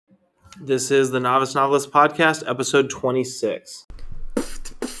This is the Novice Novelist Podcast, episode 26.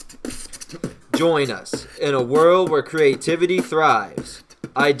 Join us in a world where creativity thrives,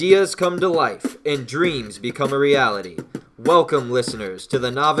 ideas come to life, and dreams become a reality. Welcome, listeners, to the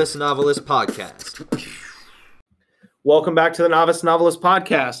Novice Novelist Podcast. Welcome back to the Novice Novelist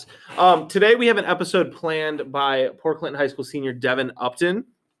Podcast. Today we have an episode planned by Port Clinton High School senior Devin Upton.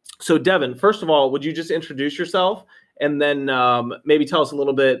 So Devin, first of all, would you just introduce yourself and then maybe tell us a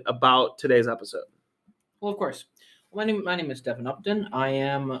little bit about today's episode? Well, of course. My name is Devin Upton. I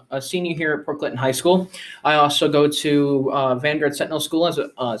am a senior here at Port Clinton High School. I also go to Vanguard Sentinel School as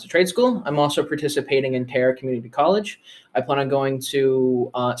a trade school. I'm also participating in Tara Community College. I plan on going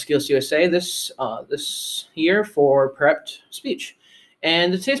to Skills USA this year for prepped speech.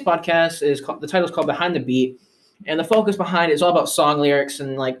 And today's podcast the title is called Behind the Beat, and the focus behind it is all about song lyrics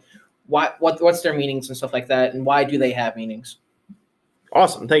and like what's their meanings and stuff like that, and why do they have meanings.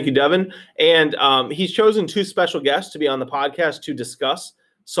 Awesome. Thank you, Devin. And he's chosen two special guests to be on the podcast to discuss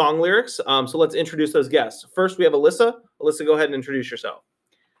song lyrics. So let's introduce those guests. First, we have Alyssa. Alyssa, go ahead and introduce yourself.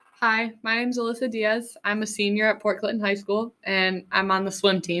 Hi, my name's Alyssa Diaz. I'm a senior at Port Clinton High School, and I'm on the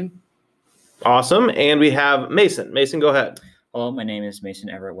swim team. Awesome. And we have Mason. Mason, go ahead. Hello, my name is Mason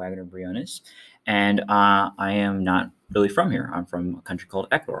Everett Wagner Briones, and I am not really from here. I'm from a country called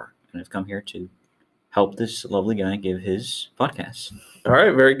Ecuador, and I've come here to help this lovely guy give his podcast. All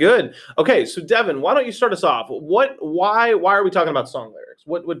right, very good. Okay, so Devin, why don't you start us off? Why are we talking about song lyrics?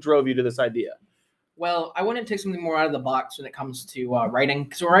 What drove you to this idea? Well, I wanted to take something more out of the box when it comes to writing.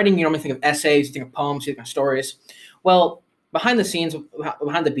 Because when writing, you think of essays, you think of poems, you think of stories. Well, behind the scenes,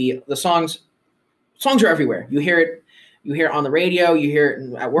 behind the beat, the songs are everywhere. You hear it on the radio, you hear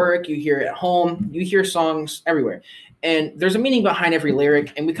it at work, you hear it at home, you hear songs everywhere. And there's a meaning behind every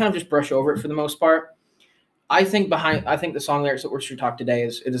lyric, and we kind of just brush over it for the most part. I think the song lyrics that we're going to talk today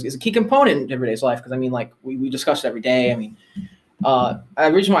is a key component in everyday's life, because we discuss it every day. That's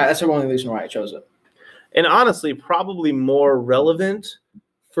the only reason why I chose it. And honestly, probably more relevant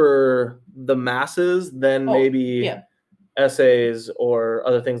for the masses than essays or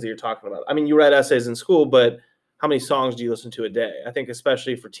other things that you're talking about. I mean, you read essays in school, but how many songs do you listen to a day? I think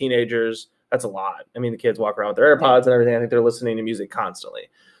especially for teenagers, that's a lot. I mean, the kids walk around with their AirPods and everything. I think they're listening to music constantly.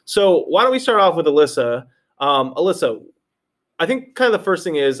 So why don't we start off with Alyssa? Alyssa, I think kind of the first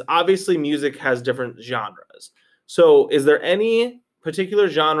thing is, obviously music has different genres. So is there any particular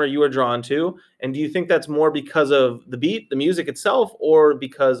genre you are drawn to? And do you think that's more because of the beat, the music itself, or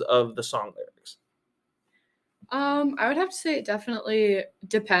because of the song lyrics? I would have to say it definitely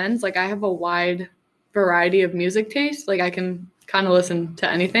depends. Like, I have a wide variety of music taste. Like, I can kind of listen to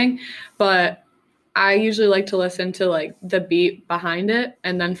anything, but I usually like to listen to like the beat behind it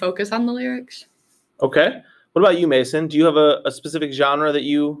and then focus on the lyrics. Okay. What about you, Mason? Do you have a specific genre that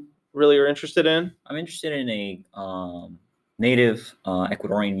you really are interested in? I'm interested in a native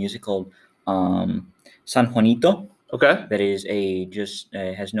Ecuadorian music called San Juanito. Okay. That is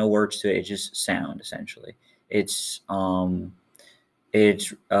has no words to it. It's just sound, essentially. It's the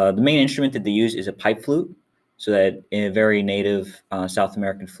main instrument that they use is a pipe flute. So that in a very native South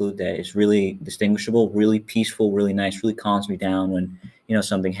American flute that is really distinguishable, really peaceful, really nice, really calms me down when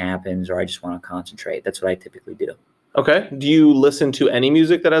something happens or I just want to concentrate. That's what I typically do. Okay. Do you listen to any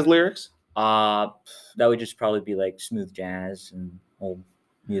music that has lyrics? That would just probably be like smooth jazz and old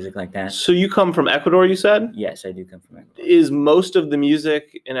music like that. So you come from Ecuador, you said? Yes, I do come from Ecuador. Is most of the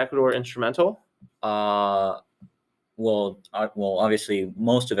music in Ecuador instrumental? Well, obviously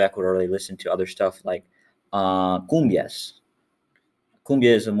most of Ecuador, they listen to other stuff like cumbias.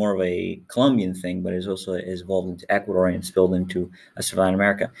 Cumbia is more of a Colombian thing, but is evolved into Ecuadorian and spilled into Latin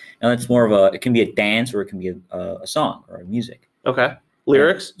America. Now it's more of it can be a dance or it can be a song or a music. Okay.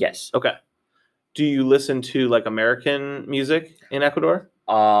 Lyrics? Yes. Okay. Do you listen to like American music in Ecuador?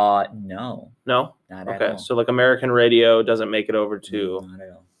 No. No? Not at okay. all. So like American radio doesn't make it over Not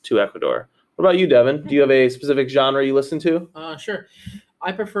at all. to Ecuador. What about you, Devin? Do you have a specific genre you listen to? Sure.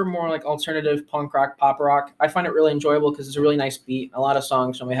 I prefer more like alternative punk rock, pop rock. I find it really enjoyable because it's a really nice beat. A lot of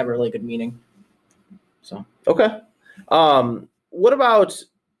songs normally have a really good meaning. So okay. What about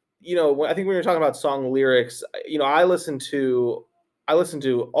I think when you're talking about song lyrics, I listen to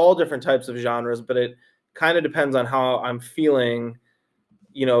all different types of genres, but it kind of depends on how I'm feeling.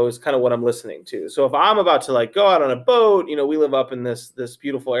 Is kind of what I'm listening to. So if I'm about to like go out on a boat, we live up in this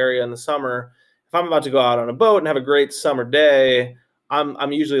beautiful area in the summer. If I'm about to go out on a boat and have a great summer day,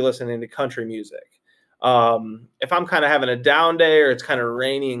 I'm usually listening to country music. If I'm kind of having a down day or it's kind of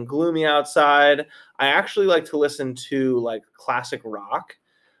rainy and gloomy outside, I actually like to listen to like classic rock.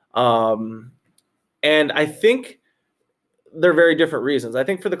 And I think they're very different reasons. I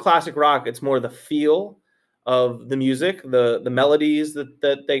think for the classic rock, it's more the feel of the music, the melodies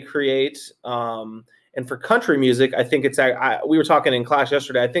that they create. And for country music, I think we were talking in class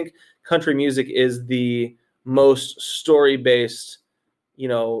yesterday. I think country music is the most story-based,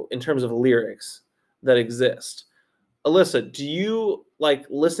 in terms of lyrics that exist. Alyssa, do you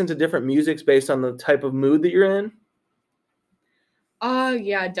listen to different musics based on the type of mood that you're in?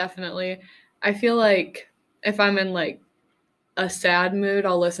 Yeah, definitely. I feel like if I'm in a sad mood,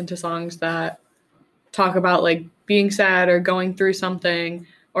 I'll listen to songs that talk about being sad or going through something.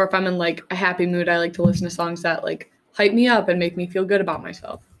 Or if I'm in a happy mood, I like to listen to songs that hype me up and make me feel good about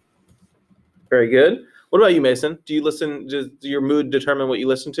myself. Very good. What about you, Mason? Do you listen? Does your mood determine what you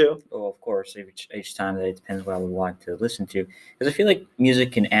listen to? Oh, of course. Each time that it depends what I would want to listen to, because I feel like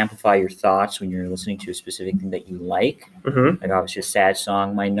music can amplify your thoughts when you're listening to a specific thing that you like. Mm-hmm. Like obviously a sad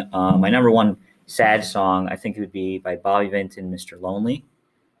song. My number one sad song, I think it would be by Bobby Vinton, Mr. Lonely.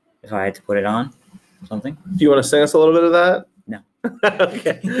 If I had to put it on something. Do you want to sing us a little bit of that? No.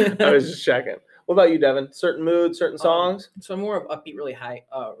 Okay. I was just checking. What about you, Devin? Certain moods, certain songs? So I'm more of upbeat, really hype.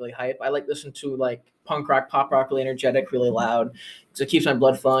 I like listen to punk rock, pop rock, really energetic, really loud. So it keeps my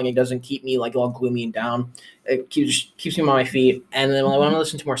blood flowing. It doesn't keep me all gloomy and down. It keeps me on my feet. And then when I want to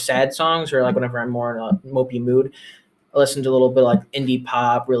listen to more sad songs or whenever I'm more in a mopey mood, I listen to a little bit indie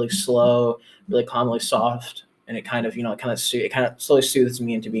pop, really slow, really calm, really soft, and it kind of slowly soothes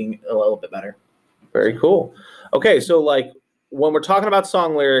me into being a little bit better. Very cool. Okay, so when we're talking about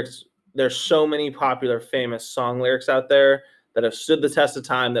song lyrics, there's so many popular, famous song lyrics out there that have stood the test of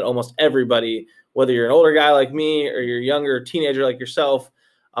time that almost everybody, whether you're an older guy like me or you're a younger teenager like yourself,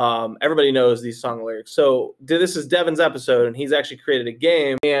 everybody knows these song lyrics. So this is Devin's episode, and he's actually created a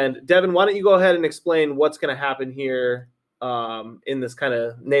game. And Devin, why don't you go ahead and explain what's going to happen here in this kind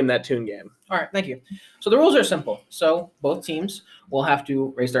of Name That Tune game? All right, thank you. So the rules are simple. So both teams will have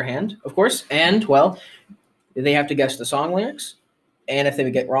to raise their hand, of course, and, they have to guess the song lyrics. And if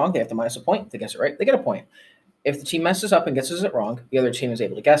they get wrong, they have to minus a point. If they guess it right, they get a point. If the team messes up and guesses it wrong, the other team is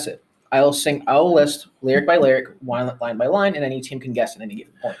able to guess it. I'll list lyric by lyric, line by line, and any team can guess at any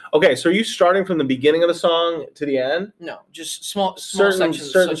given point. Okay, so are you starting from the beginning of the song to the end? No, just small certain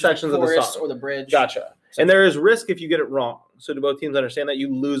sections of the song or the bridge. Gotcha. And there is risk if you get it wrong. So do both teams understand that?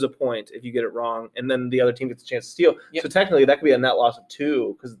 You lose a point if you get it wrong, and then the other team gets a chance to steal. Yep. So technically, that could be a net loss of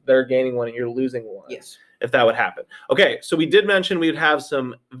 2 because they're gaining 1 and you're losing 1. Yes. If that would happen. Okay, so we did mention we would have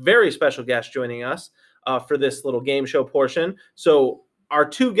some very special guests joining us for this little game show portion. So our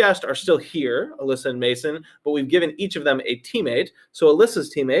 2 guests are still here, Alyssa and Mason, but we've given each of them a teammate. So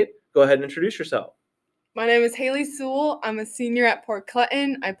Alyssa's teammate, go ahead and introduce yourself. My name is Haley Sewell. I'm a senior at Port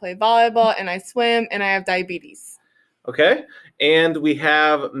Clinton. I play volleyball and I swim and I have diabetes. Okay, and we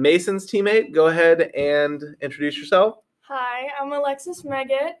have Mason's teammate. Go ahead and introduce yourself. Hi, I'm Alexis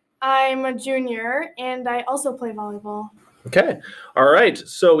Meggett. I'm a junior, and I also play volleyball. Okay. All right.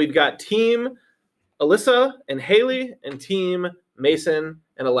 So we've got Team Alyssa and Haley and Team Mason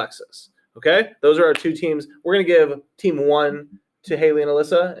and Alexis. Okay? Those are our 2 teams. We're going to give Team 1 to Haley and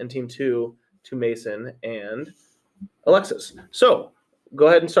Alyssa and Team 2 to Mason and Alexis. So go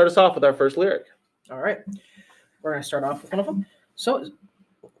ahead and start us off with our first lyric. All right. We're going to start off with one of them. So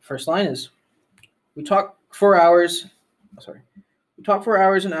first line is, we talk for hours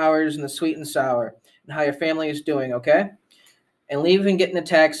and hours in the sweet and sour and how your family is doing, okay? And leave and get in a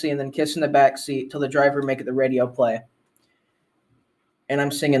taxi and then kiss in the back seat till the driver make it the radio play. And I'm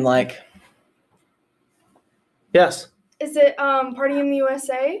singing Yes. Is it Party in the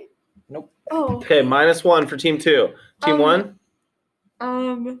USA? Nope. Oh. Okay, -1 for Team 2. Team 1?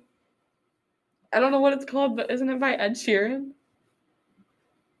 I don't know what it's called, but isn't it by Ed Sheeran?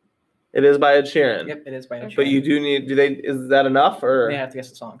 It is by Ed Sheeran. Yep, it is by Ed Sheeran. But you do need, is that enough? Or they have to guess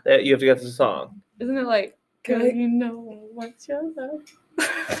the song. You have to guess the song. Isn't it girl, you know what you love?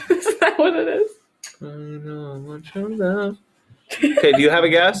 Is that what it is? I know what you love. Okay, do you have a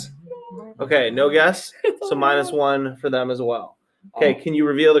guess? Okay, no guess. So -1 for them as well. Okay, can you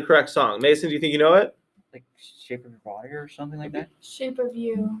reveal the correct song? Mason, do you think you know it? Like Shape of Water or something like that? Shape of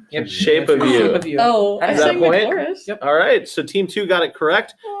You. Yep. Shape of You. Oh, I sang that the point? chorus. Yep. All right, so Team 2 got it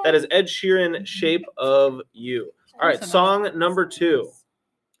correct. That is Ed Sheeran, Shape of You. All right, song number 2.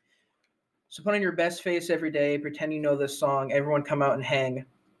 So put on your best face every day. Pretend you know this song. Everyone come out and hang.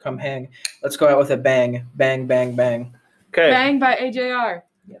 Come hang. Let's go out with a bang. Bang, bang, bang. Okay. Bang by AJR.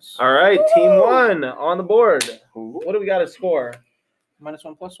 Yes. All right, Team 1 on the board. What do we got to score?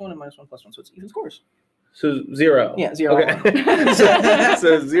 -1 +1 and -1 +1. So it's even scores. So 0. Yeah, 0. Okay.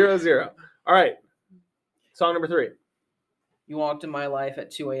 so 0-0. All right. Song number 3. You walked in my life at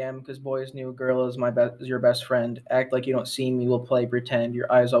 2 a.m. because boys knew a girl is your best friend. Act like you don't see me. We'll play pretend.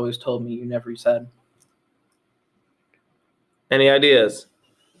 Your eyes always told me. You never said. Any ideas?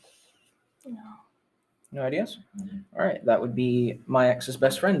 No. No ideas? All right. That would be My Ex's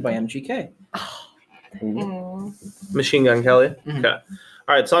Best Friend by MGK. Machine Gun Kelly. Mhm. Okay.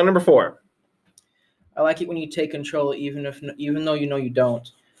 All right. Song number 4. I like it when you take control, even though you know you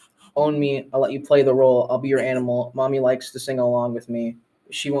don't. Own me. I'll let you play the role. I'll be your animal. Mommy likes to sing along with me.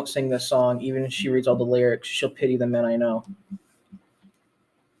 She won't sing this song, even if she reads all the lyrics. She'll pity the men I know.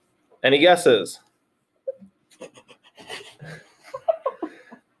 Any guesses?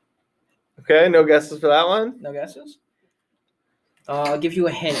 Okay, no guesses for that one? No guesses? I'll give you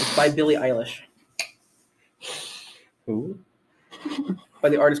a hint. It's by Billie Eilish. Who? By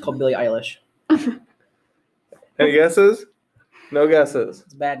the artist called Billie Eilish. Any guesses? No guesses.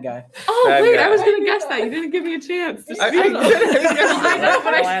 It's a bad guy. Oh, Bad wait, guy. I was going to guess that. You didn't give me a chance. I I know,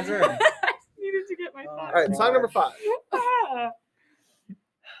 but I answer. needed to get my thoughts. All right, song number 5.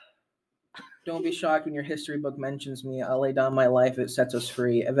 Don't be shocked when your history book mentions me. I'll lay down my life. It sets us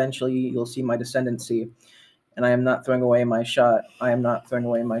free. Eventually, you'll see my descendancy. And I am not throwing away my shot. I am not throwing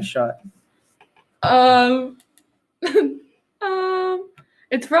away my shot.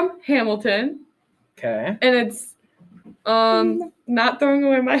 It's from Hamilton, Okay. and it's not throwing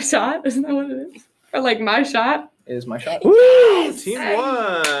away my shot. Isn't that what it is? Or like my shot? It is my shot. Woo! Team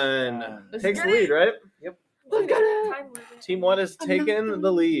 1 takes the lead, right? Look at it. Team 1 has taken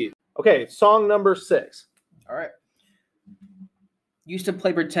the lead. Okay, song number 6. All right. Used to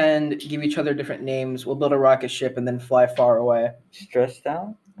play pretend, give each other different names. We'll build a rocket ship and then fly far away. Stressed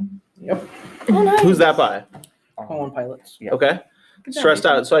out? Yep. Oh, nice. Who's that by? Home Pilots. Yeah. Okay. Good job, Stressed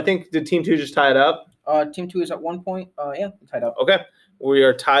Ethan. Out. So I think, did Team 2 just tie it up? Team 2 is at 1 point. Yeah, tied up. Okay. We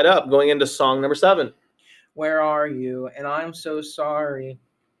are tied up going into song number 7. Where are you? And I'm so sorry.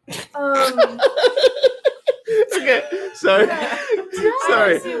 Okay. Sorry.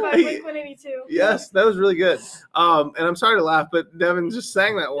 Sorry. By Blink-182. Yes, that was really good. And I'm sorry to laugh, but Devin just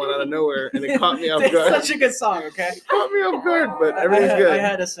sang that one out of nowhere, and it caught me off It's guard. such a good song, okay? It caught me off guard, but everything's good. I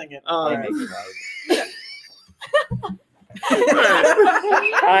had to sing it. Okay.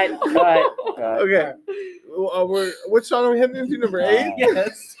 Which song are we heading into? Number 8?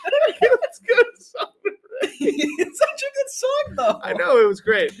 Yes. Let's go to song number 8. It's such a good song, though. I know, it was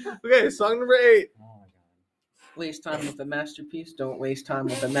great. Okay, song number 8. Waste time with a masterpiece. Don't waste time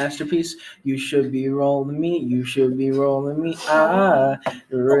with a masterpiece. You should be rolling me. You should be rolling me.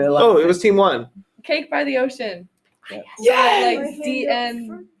 Realize. Oh, it was Team 1. Cake by the Ocean. Yeah. Like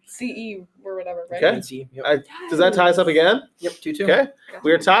DNCE or whatever, right? Okay. Yep. Does that tie us up again? Yep. 2-2. Okay.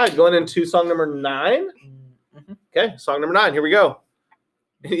 We are tied going into song number 9. Mm-hmm. Okay, song number 9. Here we go.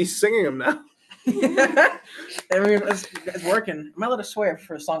 He's singing them now. It's working. Am I allowed to swear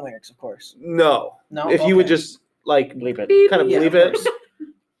for song lyrics? Of course. No. No. If you would just like Bleep it. kind of Yeah, believe of it. course.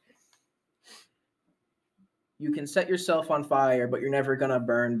 You can set yourself on fire, but you're never gonna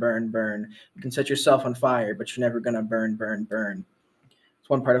burn, burn, burn. You can set yourself on fire, but you're never gonna burn, burn, burn. It's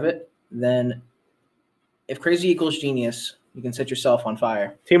one part of it. Then, if crazy equals genius, you can set yourself on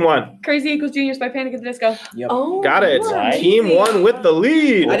fire. Team 1. Crazy Equals Genius by Panic at the Disco. Yep. Oh, Got it. Right. Team 1 with the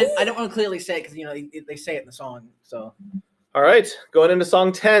lead. I didn't want to clearly say it because they say it in the song. So All right, going into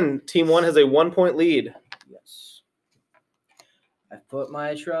song 10. Team 1 has a 1-point lead. yes, I've put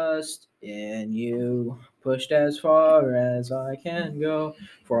my trust in you, pushed as far as I can go.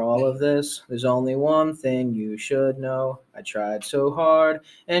 For all of this, there's only one thing you should know. I tried so hard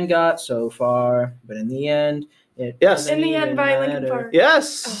and got so far, but in the end, it Yes. doesn't In the end, even by Linkin matter. Park.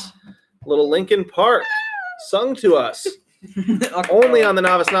 Yes. Little Linkin Park sung to us. Only on the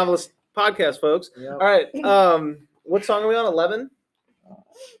Novice Novelist podcast, folks. Yep. All right. What song are we on? 11?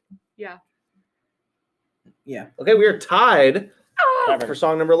 Yeah. Yeah. Okay, we are tied for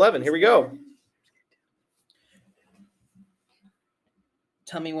song number 11. Here we go.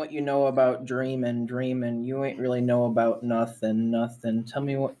 Tell me what you know about dreaming. You ain't really know about nothing. Tell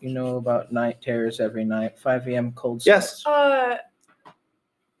me what you know about night terrors every night. 5 a.m. cold Yes. sweats.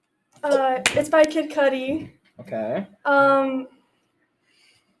 It's by Kid Cudi. Okay.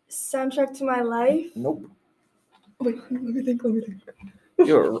 Soundtrack to My Life. Nope. Wait, let me think.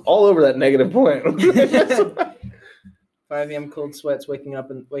 You're all over that negative point. 5 a.m. cold sweats, waking up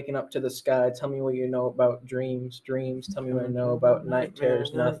to the sky. Tell me what you know about dreams. Tell me what you know about night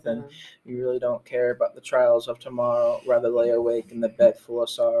terrors. Nothing. You really don't care about the trials of tomorrow. Rather lay awake in the bed full of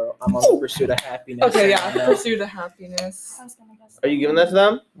sorrow. I'm on the pursuit of happiness. Okay, yeah. I know. Pursuit of Happiness. I was gonna guess. Are you giving that to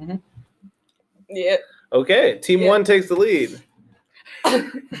them? Yeah. Okay. Team 1 takes the lead. All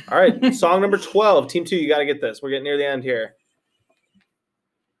right. Song number 12. Team 2, you got to get this. We're getting near the end here.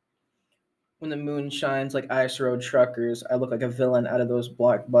 When the moon shines like ice road truckers, I look like a villain out of those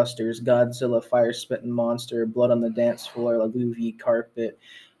blockbusters. Godzilla, fire spitting monster, blood on the dance floor, a Louis carpet.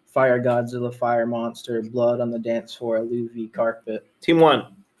 Fire Godzilla, fire monster, blood on the dance floor, a Louis carpet. Team 1.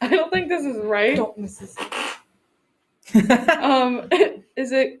 I don't think this is right. Don't miss this.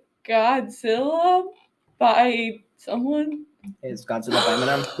 Is it Godzilla by someone? It's Godzilla by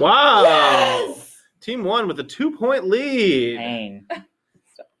Eminem. Wow. Yes! Team 1 with a 2-point lead. Pain.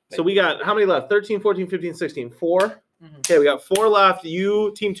 So we got how many left? 13, 14, 15, 16. 4? Mm-hmm. Okay, we got 4 left.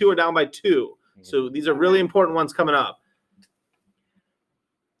 You, Team 2, are down by 2. So these are really important ones coming up.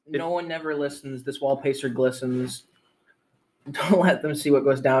 No one never listens. This wallpaper glistens. Don't let them see what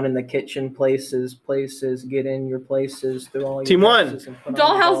goes down in the kitchen. Places. Get in your places. Through all your Team 1.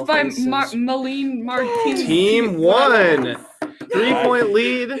 Dollhouse by Malene Martinez. Team 1. 3-point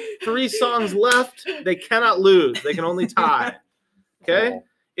lead. 3 songs left. They cannot lose. They can only tie. Okay?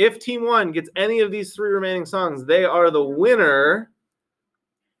 If Team 1 gets any of these 3 remaining songs, they are the winner,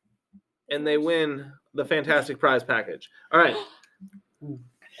 and they win the fantastic prize package. All right.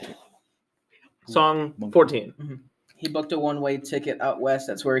 Song 14. Mm-hmm. He booked a one-way ticket out west.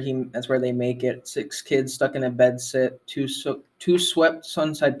 That's where they make it. 6 kids stuck in a bed sit. 2 swept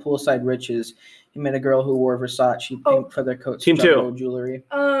sunside poolside riches. He met a girl who wore Versace pink feather coats. Team 2. Jewelry.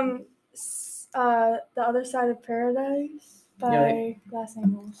 The Other Side of Paradise by Glass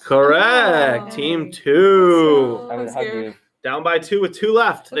Animals. Correct. Oh. Team 2. How do you? Down by 2 with 2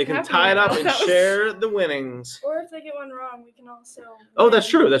 left. They can What's tie it up happening? and share the winnings. Or if they get one wrong, we can also. Oh, that's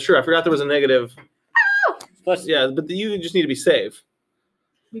true. That's true. I forgot there was a negative. Plus, Yeah, but you just need to be safe.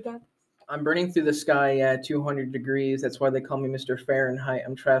 We got I'm burning through the sky at 200 degrees. That's why they call me Mr. Fahrenheit.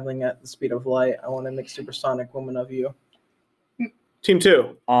 I'm traveling at the speed of light. I want to make supersonic woman of you. Team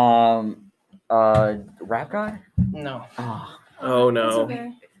 2. Rap guy? No. Oh, It's no.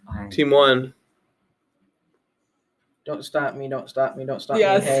 okay. Team 1. Don't stop me. Don't stop me. Don't stop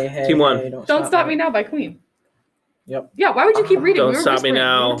Yes. me. Hey, Team 1. Hey, Don't Stop Me Now by Queen. Yep. Yeah, why would you keep reading? Don't We were Stop Me whispering. We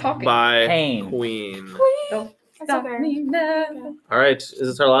Now were talking. by Pain. Queen. Don't That's Stop okay. Me Now. All right. Is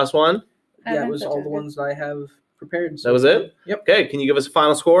this our last one? Yeah, it was all the ones I have prepared. That was it? Yep. Okay. Can you give us a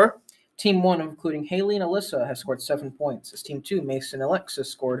final score? Team 1, including Haley and Alyssa, have scored 7 points. As Team 2, Mason and Alexis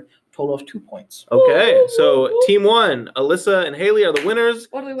scored a total of 2 points. Okay. So Team 1, Alyssa and Haley are the winners.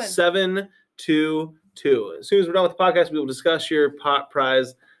 What do we win? 7-2-2. As soon as we're done with the podcast, we will discuss your pot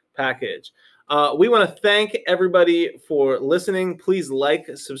prize package. We want to thank everybody for listening. Please like,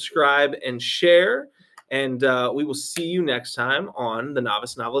 subscribe, and share. And we will see you next time on the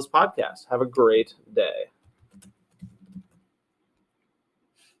Novice Novelist podcast. Have a great day.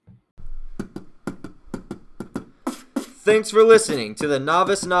 Thanks for listening to the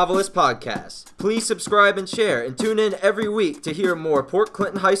Novice Novelist podcast. Please subscribe and share, and tune in every week to hear more Port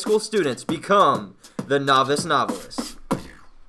Clinton High School students become the Novice Novelists.